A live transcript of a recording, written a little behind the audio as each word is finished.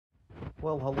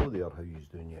Well, hello there, how you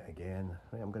doing yet again?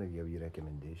 Right, I'm going to give you a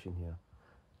recommendation here.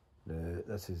 Now,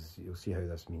 this is, you'll see how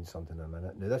this means something in a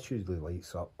minute. Now, this usually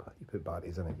lights up. You put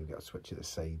batteries in it, you've got a switch at the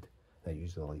side, and it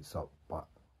usually lights up, but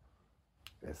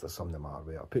if there's something the matter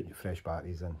with it, I'll put fresh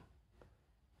batteries in,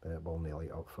 but it will not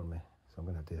light up for me. So I'm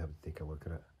going to have to take a look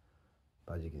at it.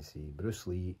 But as you can see, Bruce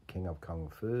Lee, King of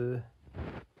Kung Fu,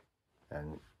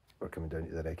 and we're coming down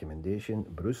to the recommendation.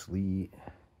 Bruce Lee,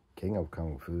 King of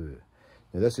Kung Fu.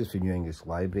 Now this is from New English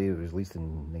Library. It was released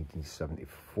in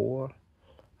 1974.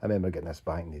 I remember getting this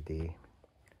back in the day,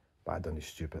 but I done the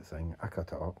stupid thing. I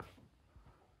cut it up.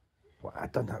 Well, I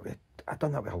done that with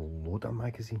a load of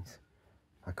magazines.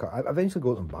 I eventually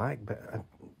got them back, but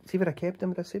see if I kept them,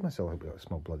 would I save myself a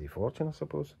small bloody fortune, I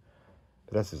suppose.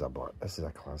 But this is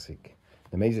a classic.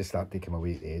 The magazines start taking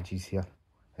away at the edges here,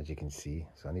 as you can see.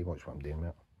 So I need to watch what I'm doing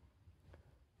with it.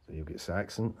 So you'll get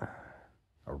Saxon,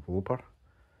 a Roper,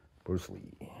 Bruce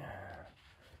Lee.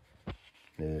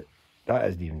 Now, that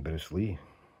isn't even Bruce Lee.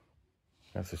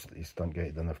 That's just his stunt guy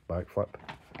done a backflip.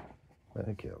 But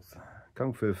who cares?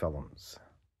 Kung Fu Films.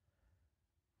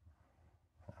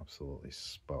 Absolutely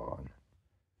spot on.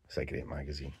 It's a great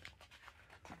magazine.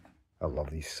 I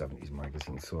love these 70s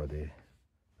magazines, so I do.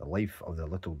 The Life of the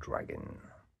Little Dragon.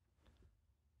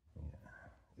 Yeah,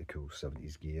 the cool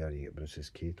 70s gear. You get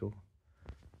Bruce's Kato.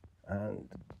 And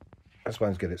this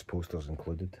one's got its posters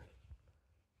included.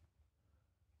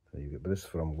 So you've got Bruce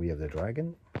from Way of the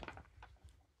Dragon.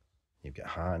 You've got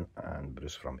Han and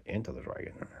Bruce from Enter the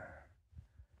Dragon.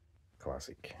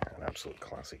 Classic, an absolute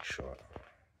classic shot.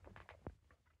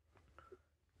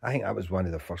 I think that was one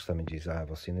of the first images I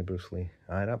ever seen of Bruce Lee.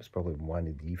 Aye, that was probably one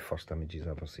of the first images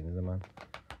I ever seen of the man.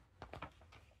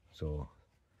 So,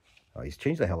 he's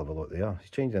changed a hell of a lot there. He's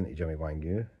changed into Jimmy Wang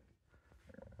Yu.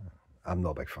 I'm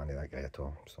not a big fan of that guy at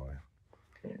all, sorry.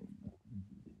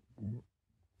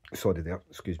 Sorry there,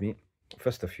 excuse me.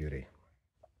 Fist of Fury.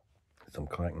 Some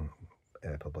cracking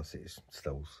publicity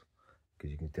stills, because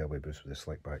you can tell by Bruce with the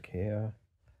slick back hair.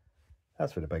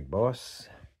 That's for the big boss,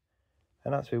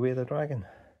 and that's for Way of the Dragon.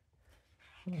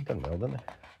 Done well, didn't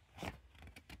it?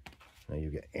 Now you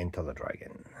get Enter the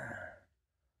Dragon,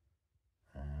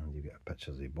 and you get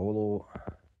pictures of Bolo,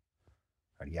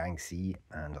 or Yangtze,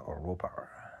 and a Roper.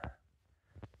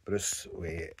 Bruce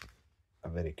with a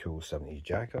very cool 70s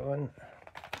jacket on.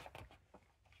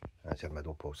 That's your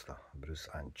middle poster, Bruce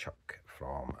and Chuck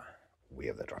from Way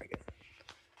of the Dragon.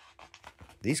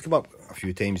 These come up a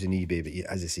few times on eBay,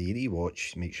 but as I say, you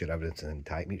watch, make sure everything's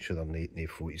intact, make sure there are no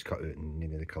photos cut out and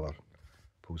none of the colour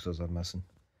posters are missing.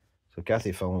 So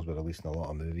Cathay Films were releasing a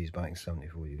lot of movies back in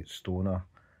 '74. You get Stoner,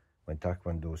 When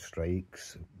Taekwondo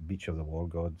Strikes, Beach of the War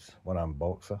Gods, One Arm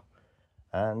Boxer,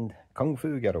 and Kung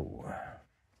Fu Girl.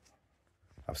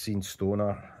 I've seen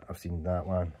Stoner, I've seen that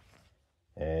one.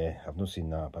 I've not seen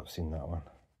that, but I've seen that one.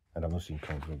 And I've not seen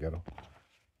Kung Fu Girl.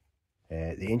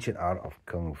 The Ancient Art of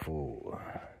Kung Fu.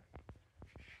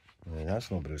 That's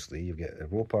not Bruce Lee. You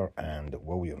get Roper and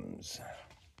Williams.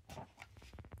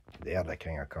 They are the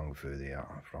King of Kung Fu there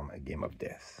from A Game of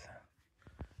Death.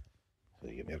 So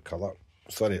you get more colour.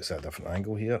 Sorry it's at a different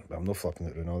angle here, but I'm not flipping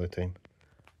it around all the time.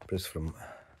 Bruce from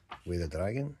Way of the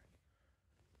Dragon.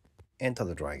 Enter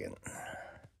the Dragon.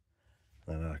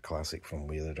 Another classic from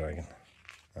Way of the Dragon.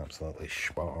 Absolutely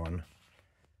spot on.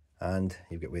 And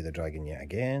you've got Way of the Dragon yet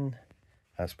again.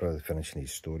 That's probably finishing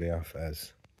his story off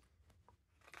as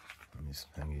his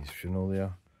funeral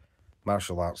there.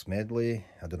 Martial Arts Medley.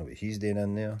 I don't know what he's doing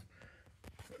in there.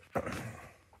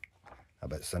 A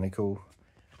bit cynical.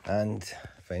 And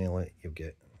finally you'll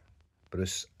get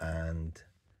Bruce and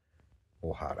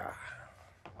O'Hara.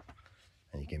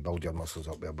 And you can build your muscles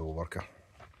up with a bull worker.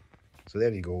 So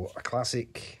there you go, a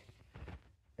classic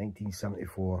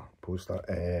 1974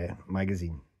 poster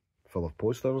magazine full of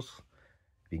posters.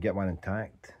 If you get one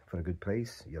intact for a good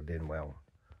price, you're doing well.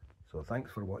 So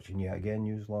thanks for watching yet again,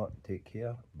 Newslot. Take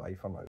care. Bye for now.